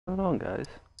What's going on, guys?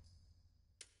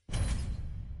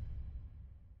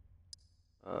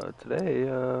 Today,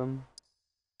 I'm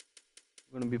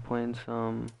gonna be playing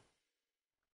some.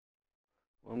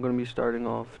 Well, I'm gonna be starting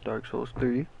off Dark Souls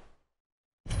 3.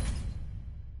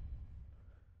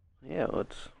 Yeah,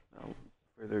 without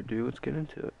further ado, let's get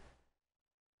into it.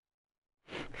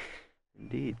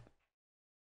 Indeed.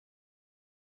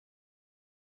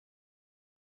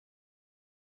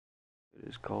 It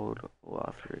is called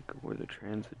Lothric, or the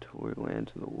transitory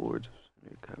lands of the Lords of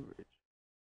Cinder Coverage.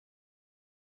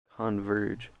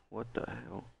 Converge. What the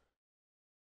hell?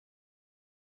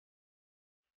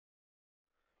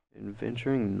 In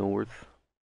venturing north,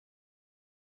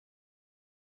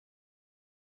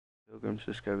 pilgrims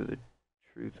discover the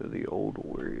truth of the old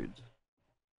words.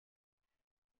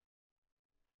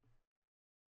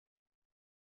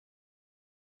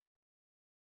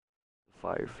 The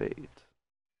fire fades,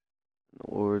 and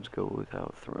the lords go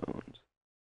without thrones.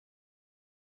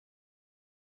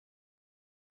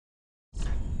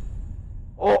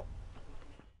 Oh!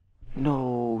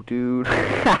 No, dude.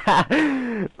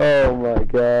 Oh my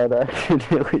god, I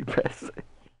accidentally pressed it.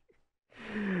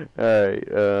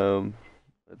 Alright,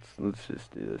 let's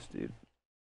just do this, dude.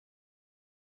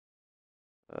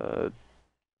 Uh,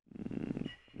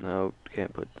 no,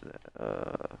 can't put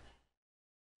that.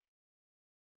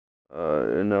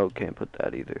 No, can't put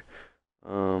that either.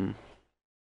 Let's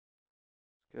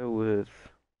go with.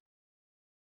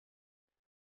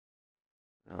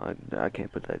 No, I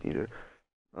can't put that either.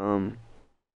 Um,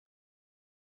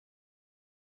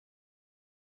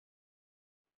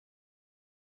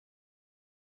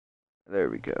 there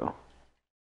we go.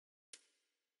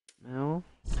 Mel,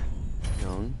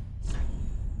 young.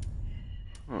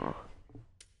 Huh.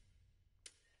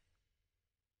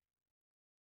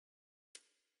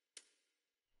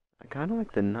 I kind of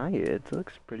like the knight. It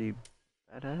looks pretty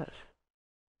badass.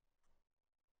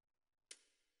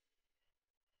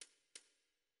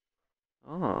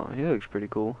 Oh, he looks pretty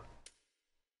cool.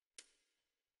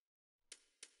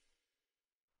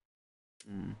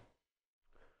 Hmm.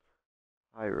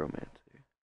 Pyromancer.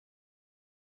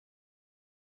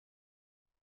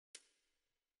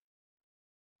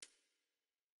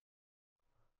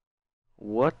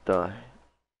 What the?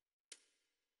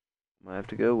 Might have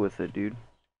to go with it, dude.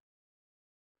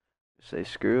 Say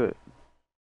screw it.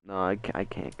 No, I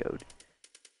can't go.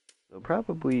 So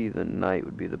probably the knight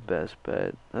would be the best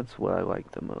bet. That's what I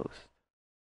like the most.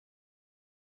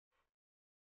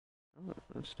 Oh,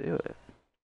 let's do it.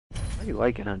 I really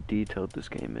liking how detailed this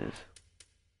game is.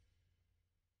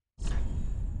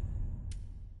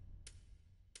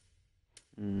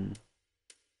 Mm.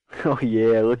 Oh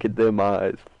yeah, look at them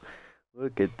eyes.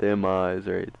 Look at them eyes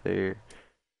right there.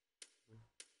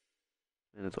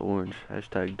 And it's orange.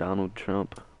 Hashtag Donald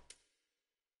Trump.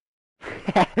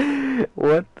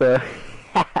 What the?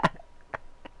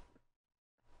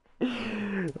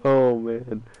 Oh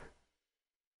man.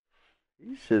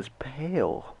 He's just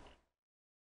pale.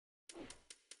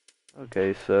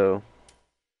 Okay, so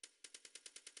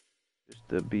just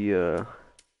to be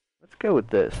let's go with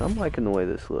this. I'm liking the way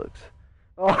this looks.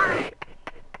 Oh,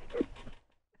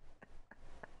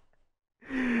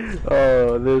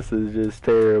 oh, this is just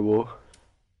terrible.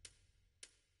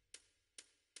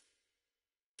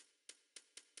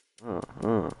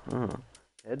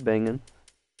 Head banging.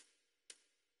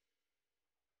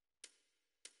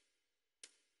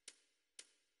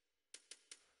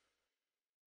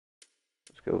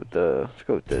 Let's go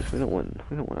with this. We don't want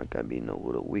that guy being no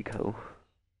little weak hoe.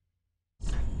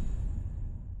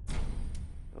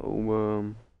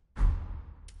 Oh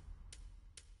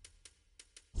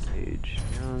age,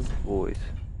 young, voice.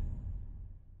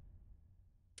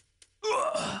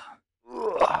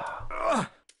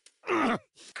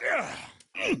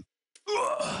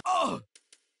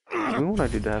 We want our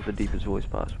dude to have the deepest voice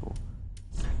possible.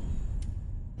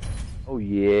 Oh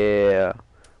yeah,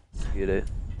 get it.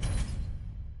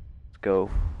 Let's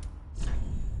go.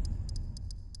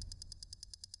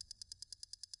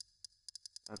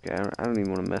 Okay, I don't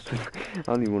even want to mess with. I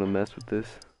don't even want to mess with this.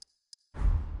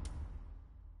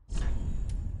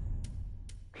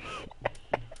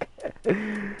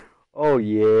 Oh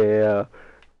yeah.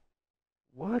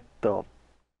 What the?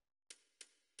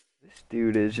 This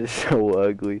dude is just so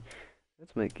ugly.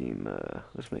 Let's make him.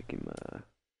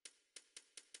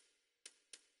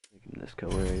 Make him this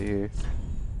color right here.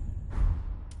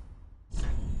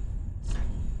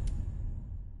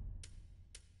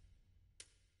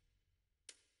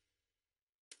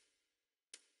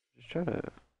 Just try to.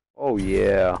 Oh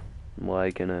yeah, I'm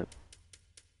liking it.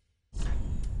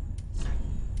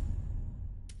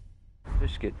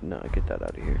 Just get that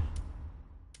out of here.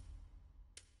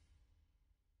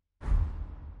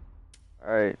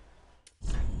 Alright,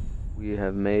 we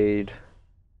have made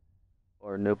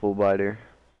our nipple biter.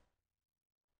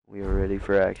 We are ready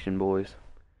for action, boys.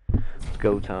 It's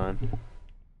go time.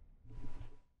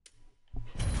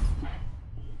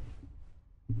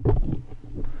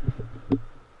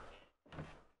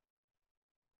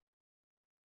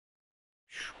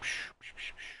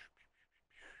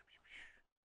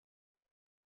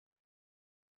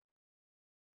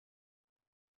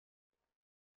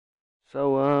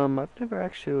 So, I've never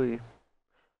actually,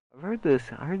 I heard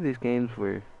these games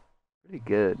were pretty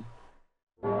good.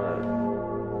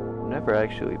 Never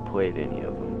actually played any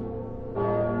of them.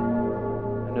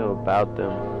 I know about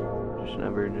them, just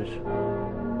never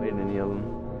played any of them.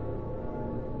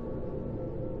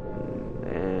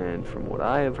 And from what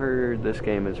I have heard, this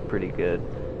game is pretty good.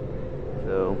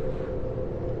 So,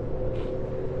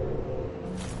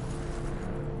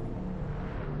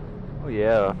 oh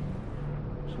yeah,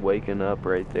 just waking up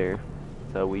right there.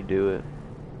 That's how we do it.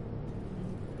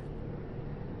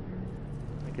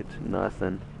 Like it's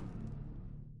nothing.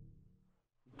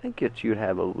 I think you'd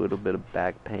have a little bit of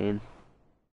back pain.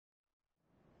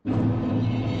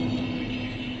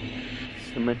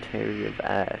 Cemetery of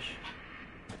Ash.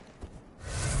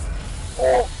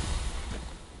 Oh!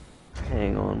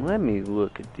 Hang on, let me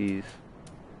look at these.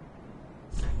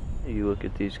 Let me look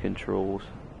at these controls.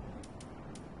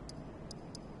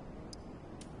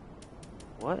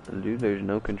 What? Dude, there's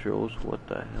no controls? What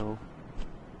the hell?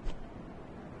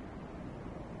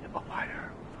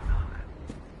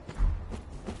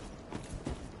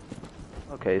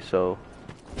 Okay, so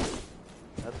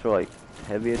that's for like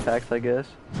heavy attacks, I guess.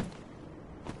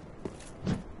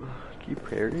 Keep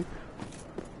parrying.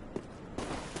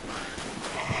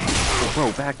 Oh,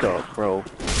 bro, back up, bro.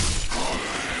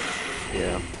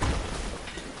 Yeah.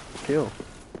 Kill.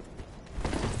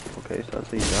 Okay, so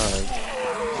that's how you die.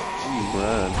 You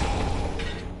run.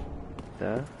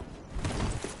 That?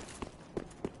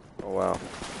 Oh wow.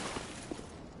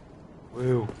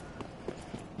 Woo.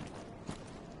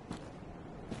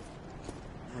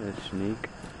 Sneak.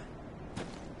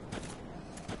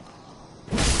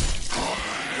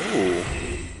 Oh,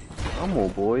 come on,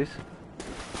 boys.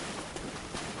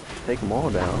 Take them all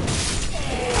down.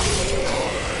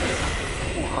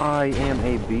 I am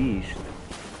a beast.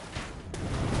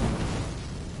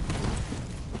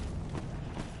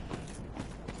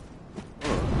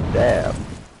 Dab. Dab.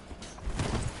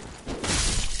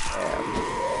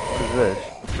 What is this?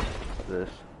 What's this?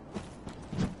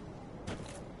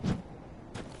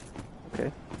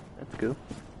 Okay, that's good.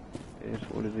 Okay, so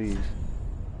what are these?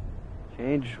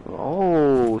 Change.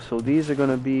 Oh, so these are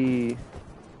gonna be.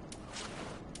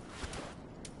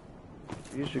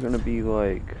 These are gonna be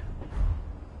like.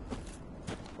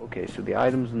 Okay, so the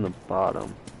items in the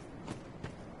bottom.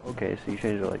 Okay, so you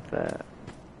change it like that.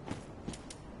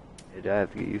 I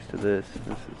have to get used to this.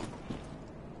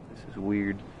 This is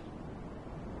weird.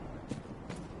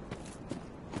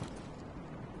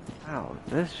 Wow,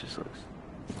 this just looks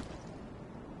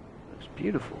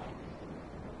beautiful.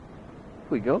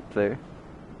 If we go up there,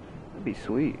 that'd be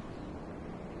sweet.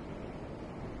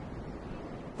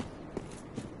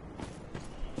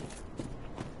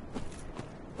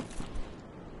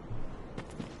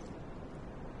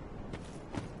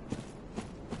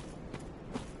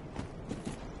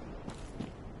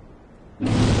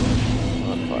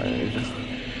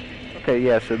 Okay,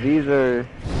 yeah, so these are,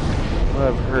 what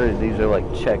I've heard, these are like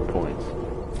checkpoints.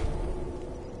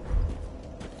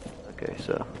 Okay,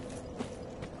 so,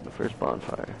 the first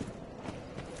bonfire.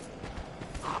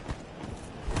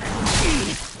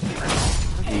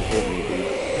 He hit me, dude.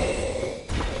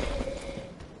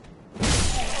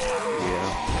 Yeah.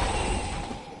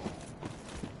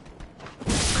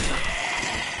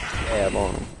 Stab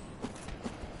on him.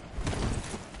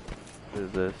 What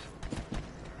is this?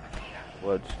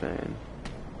 Bloodstain.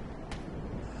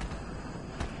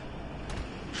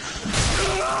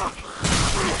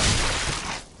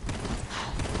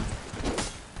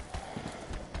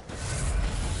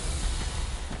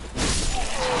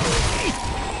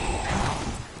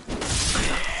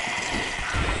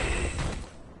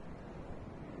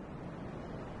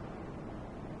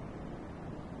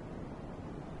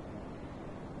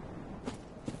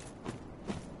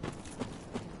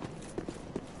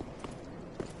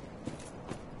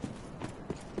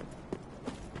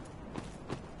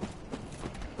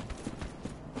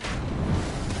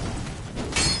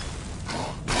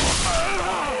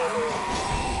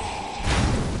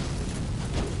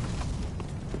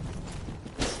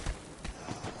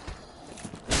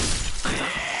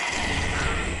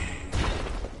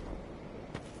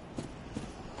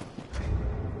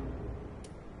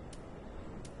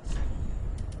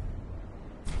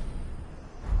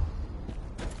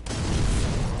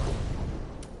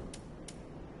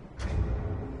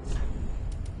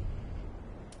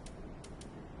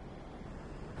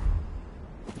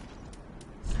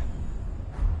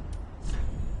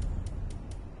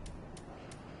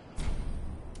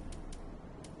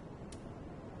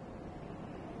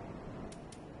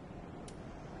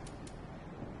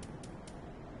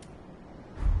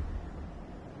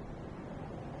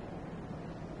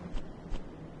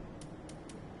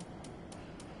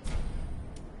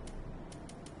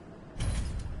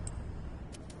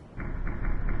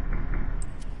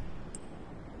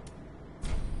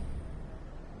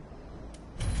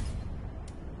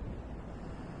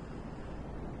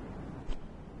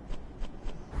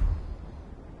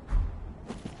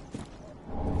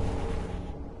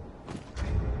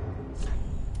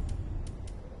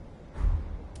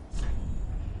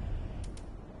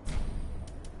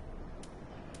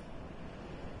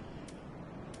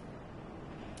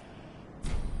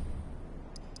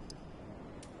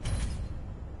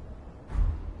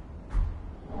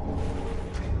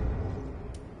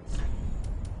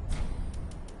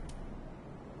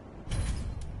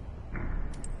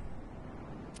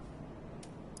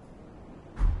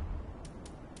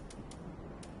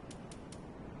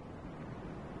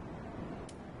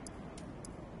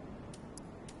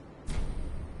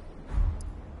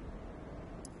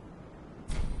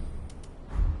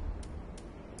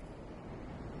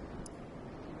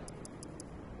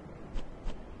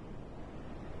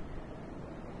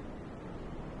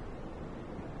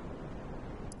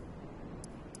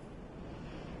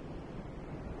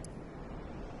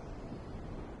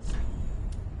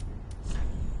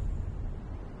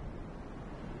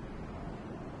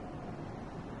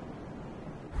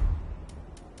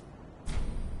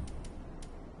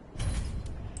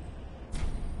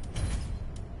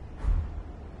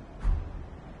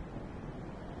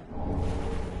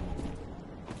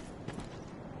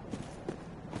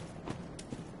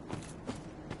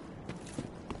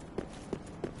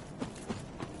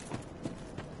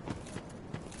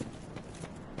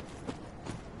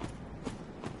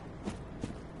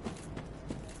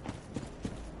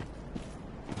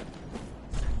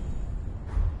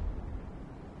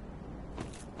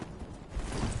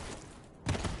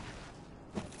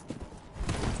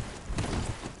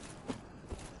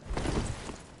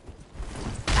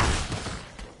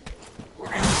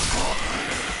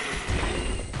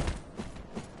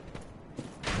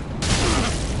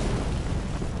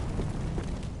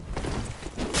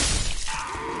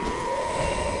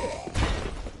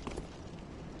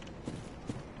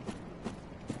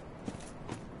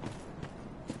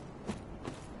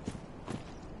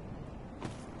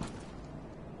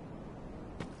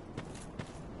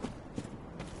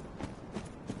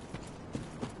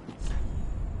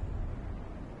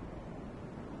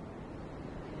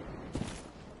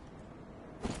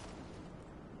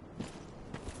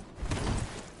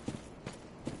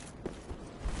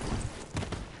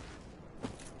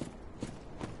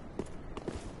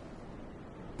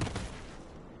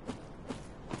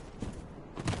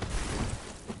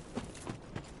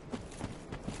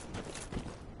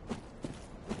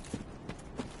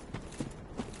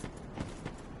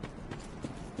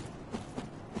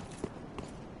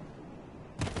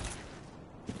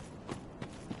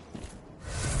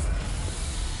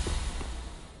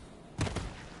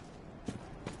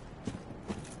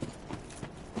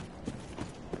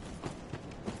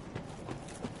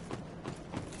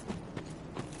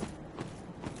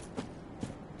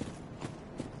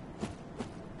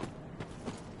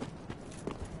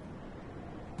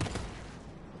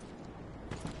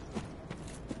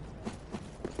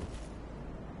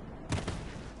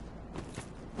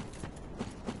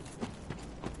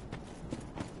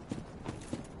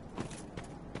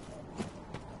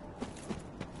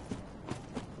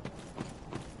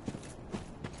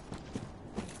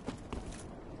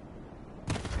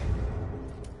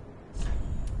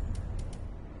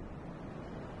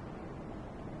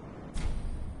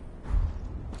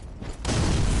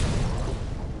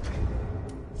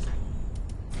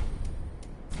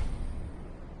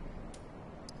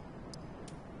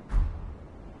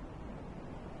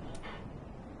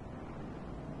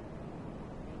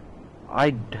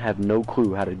 I have no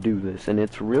clue how to do this, and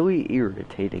it's really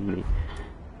irritating me.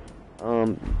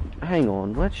 Hang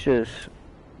on, let's just...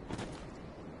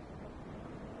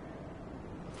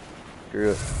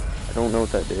 Screw it. I don't know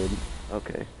what that did.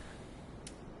 Okay.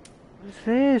 What is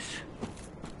this?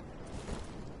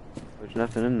 There's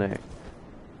nothing in there.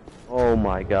 Oh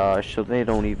my gosh, so they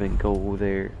don't even go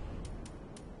there.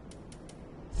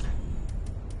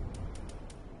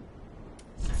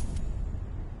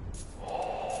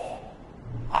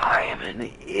 I am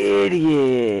an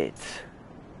idiot.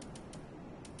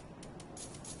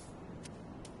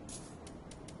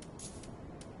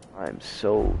 I'm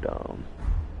so dumb.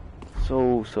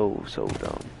 So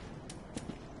dumb.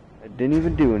 I didn't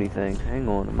even do anything. Hang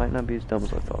on, it might not be as dumb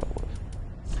as I thought it was.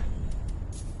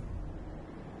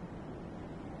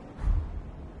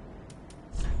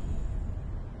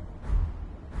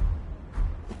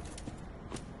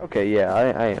 Okay, yeah,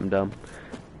 I am dumb.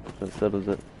 That settles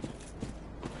it.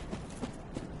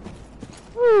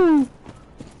 Woo! It's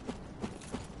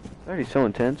already so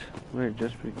intense. We're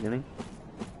just beginning.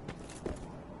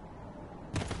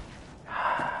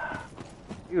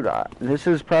 Dude, this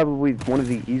is probably one of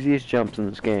the easiest jumps in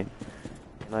this game.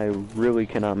 And I really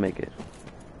cannot make it.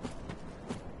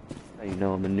 Now you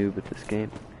know I'm a noob at this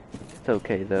game. It's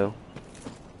okay though.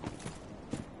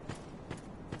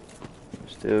 I'm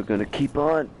still gonna keep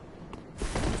on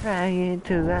trying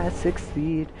till I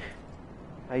succeed.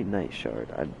 Titanite shard.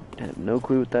 I have no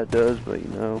clue what that does, but you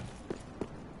know,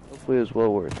 hopefully it was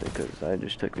well worth it because I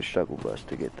just took the struggle bus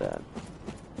to get that.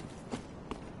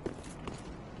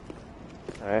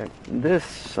 Alright, this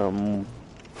for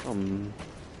some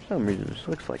reason this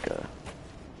looks like a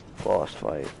boss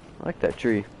fight. I like that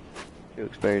tree. It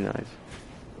looks very nice.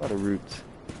 A lot of roots.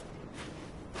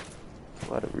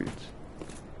 A lot of roots.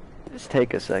 Just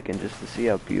take a second just to see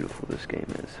how beautiful this game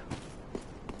is.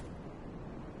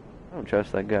 I don't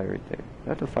trust that guy right there. Do I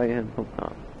have to fight him? Hope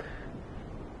not.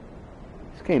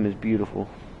 This game is beautiful.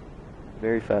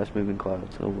 Very fast moving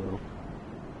clouds, oh well.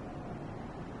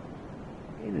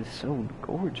 It is so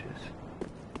gorgeous.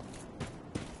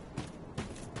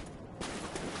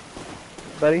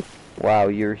 Buddy? Wow,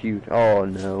 you're huge. Oh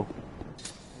no.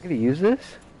 I'm gonna use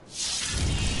this?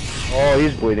 Oh,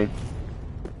 he's bleeding.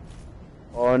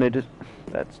 Oh, and it just...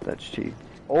 That's cheap.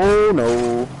 Oh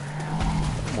no.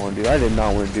 Come on, dude. I did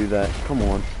not want to do that. Come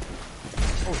on.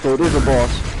 Oh, so it is a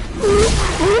boss.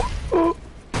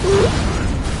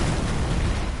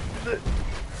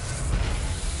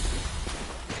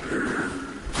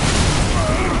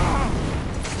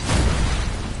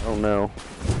 Oh no.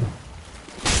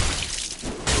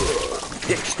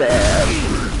 Dick stab.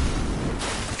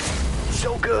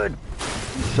 So good.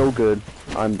 So good.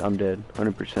 I'm dead.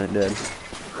 100% dead.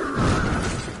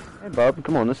 Hey Bob,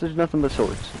 come on. This is nothing but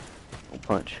swords. Don't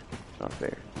punch. It's not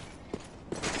fair.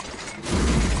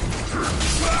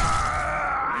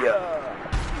 Yeah.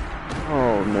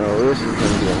 Oh no, this is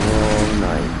gonna be a long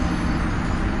night.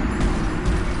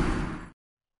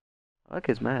 I like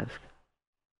his mask.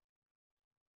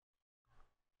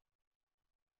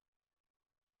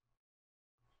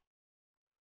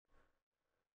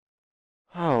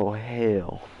 Oh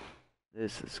hell.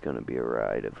 This is gonna be a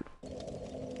ride of... I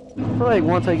feel like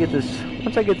once I get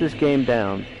this game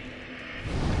down,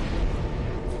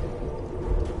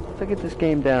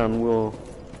 we'll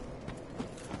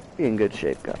be in good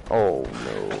shape, guys. Oh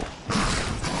no.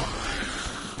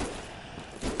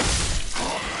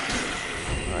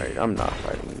 Alright, I'm not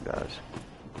fighting you guys.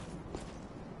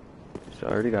 So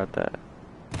I already got that.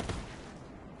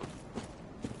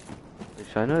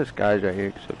 So I know this guy's right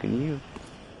here, so can you?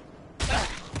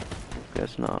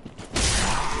 Guess not.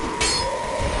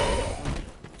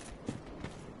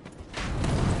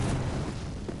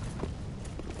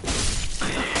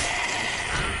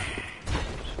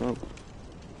 Smoke.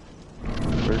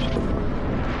 First of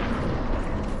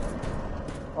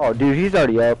all. Oh, dude, he's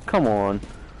already up. Come on.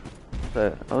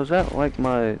 Oh, is that like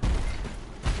my...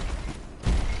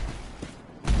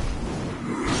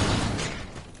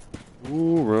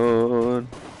 Ooh, run.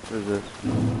 What is this?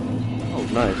 Oh,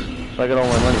 nice. So I got all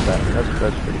my money back.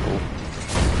 That's pretty cool.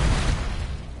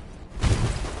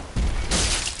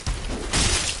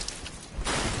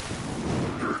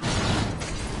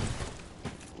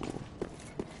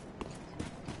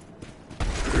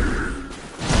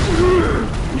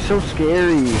 He's so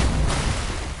scary.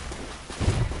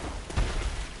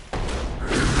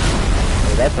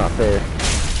 Hey, that's not fair.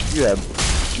 You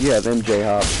have MJ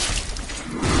hop.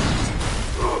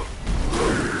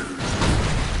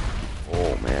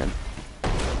 Oh man.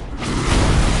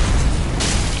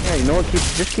 Yeah, you know what?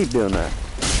 Just keep doing that.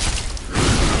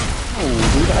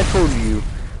 Oh, dude,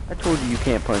 I I told you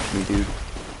can't punch me, dude.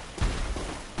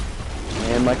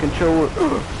 And my controller...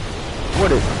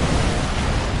 What is...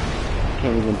 I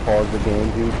can't even pause the game,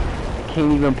 dude. I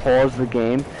can't even pause the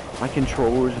game. My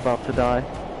controller's about to die.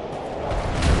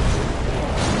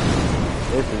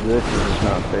 This is just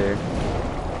not fair.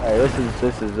 Alright,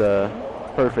 this is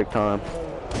perfect time. I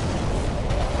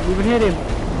didn't even hit him.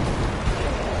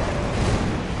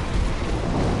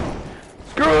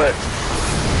 Screw it!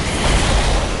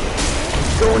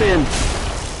 Going in.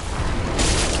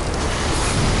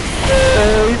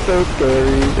 Oh, he's so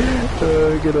scary.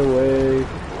 Oh, get away.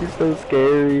 He's so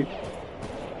scary.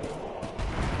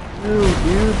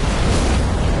 Dude.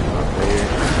 Not fair.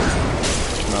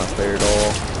 Not fair at all.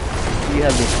 He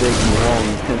has this big long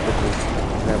tentacle.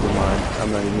 Never mind. I'm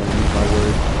not even gonna use my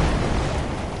words.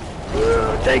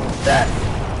 Take that.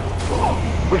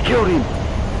 We killed him.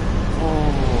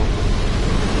 Oh.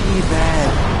 Teabag.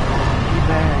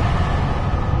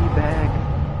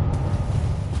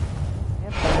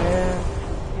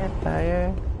 Campfire.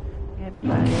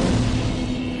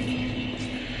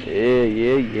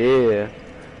 Yeah.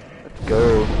 Let's go.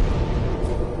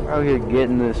 We're out here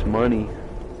getting this money.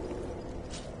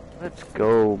 Let's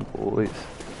go, boys.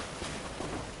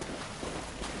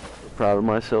 I'm proud of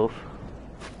myself.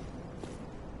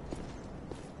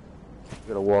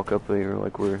 Gotta walk up here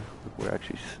like we're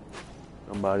actually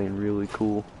somebody really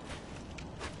cool.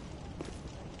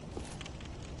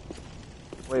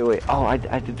 Wait. Oh, I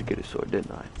did get a sword,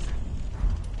 didn't I?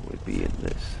 Would be in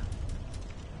this.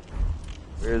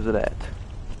 Where is it at?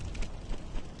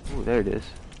 Oh, there it is.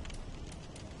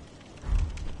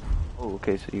 Oh,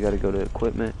 okay, so you gotta go to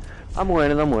equipment. I'm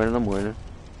wearing it. Look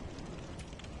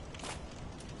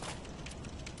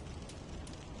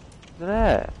at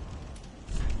that.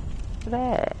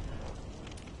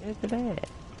 Look at that.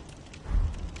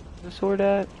 The sword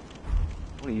at?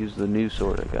 I'm gonna use the new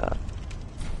sword I got.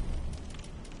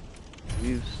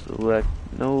 You select.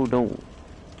 No, don't.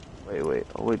 Wait.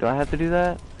 Oh, wait, do I have to do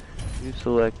that? You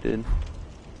selected.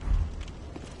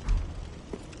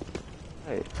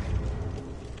 Wait.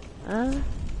 Huh?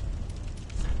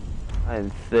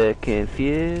 I'm so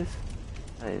confused.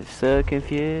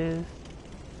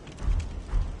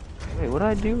 Wait, what do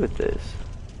I do with this?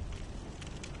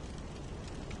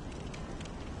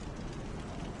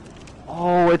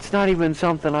 Oh, it's not even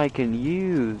something I can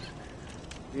use.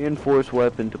 Reinforced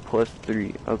weapon to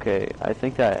 +3. Okay, I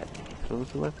think that... So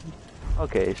what's the weapon?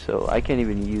 Okay, so I can't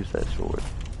even use that sword.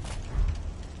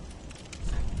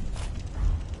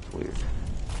 That's weird.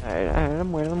 Alright,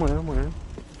 I'm wearing.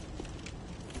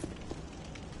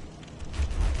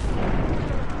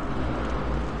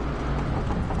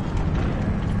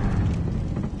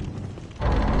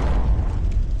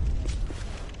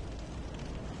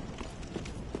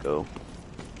 Go.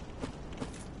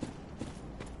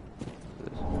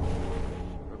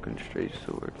 Broken straight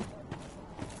sword.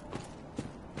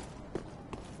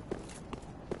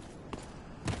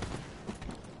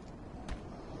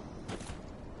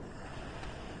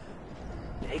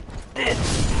 Take this.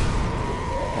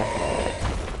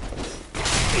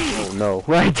 Oh no!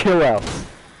 Right, chill out.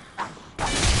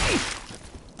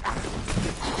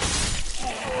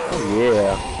 Oh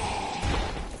yeah.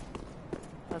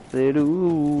 I said,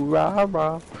 ooh,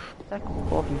 rah. Stack of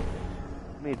coffee.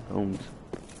 Made bones.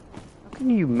 How can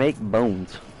you make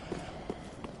bones?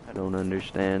 I don't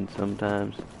understand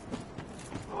sometimes.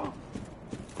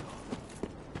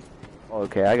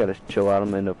 Okay, I gotta chill out. I'm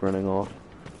gonna end up running off.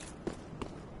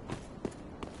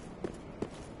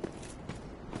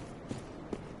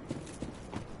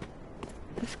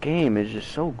 This game is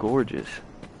just so gorgeous.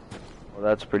 Well,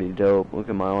 that's pretty dope. Look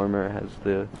at my armor. It has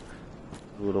the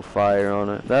little fire on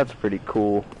it. That's pretty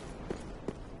cool.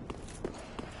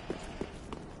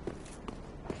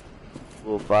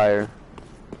 Little fire.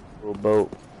 Little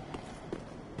boat.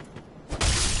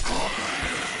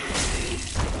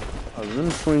 Oh,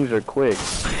 them swings are quick.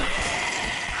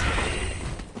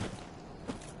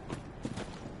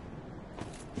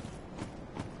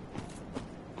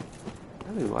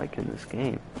 I'm really liking this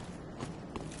game.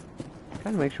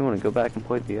 Kind of makes me want to go back and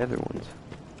play the other ones.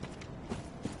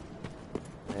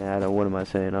 Yeah, I don't. What am I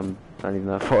saying? I'm not even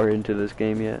that far into this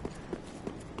game yet.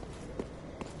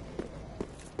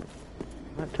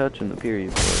 I'm not touching the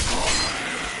period part.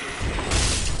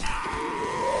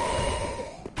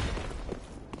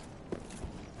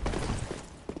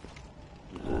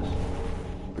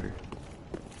 What is this?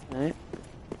 Alright.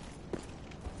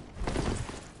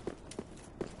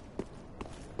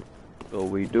 So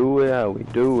we do it how we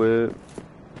do it.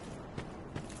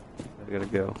 I gotta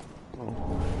go.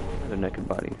 Oh, the naked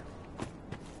body.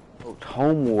 Oh, it's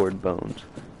homeward bones.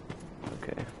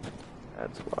 Okay,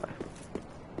 that's why.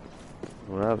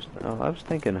 what I was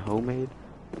thinking homemade.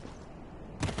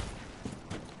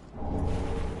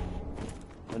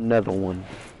 Another one.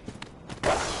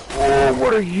 Oh,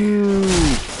 what are you?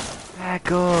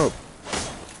 Back up.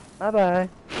 Bye bye.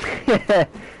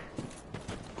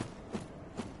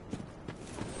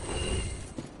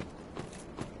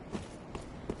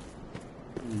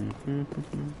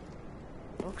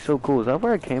 Looks so cool. Is that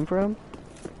where I came from?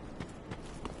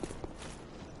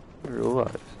 I didn't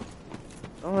realize.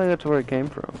 I don't think that's where it came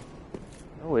from.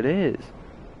 Oh, it is.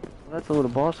 Well, that's a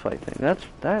little boss fight thing.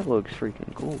 That looks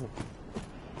freaking cool.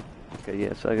 Okay,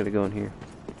 yeah, so I gotta go in here.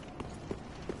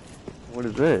 What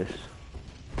is this?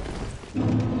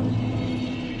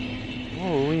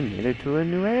 Oh, we made it to a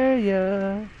new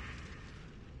area.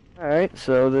 Alright,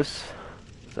 so this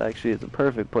actually is a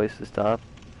perfect place to stop.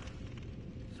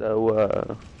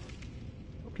 So,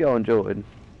 hope y'all enjoyed.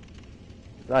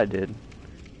 'Cause I did.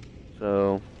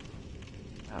 So,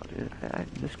 wow, dude,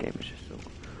 this game is just so...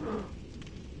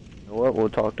 You know what? We'll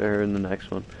talk to her in the next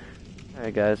one.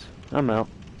 Alright, guys, I'm out.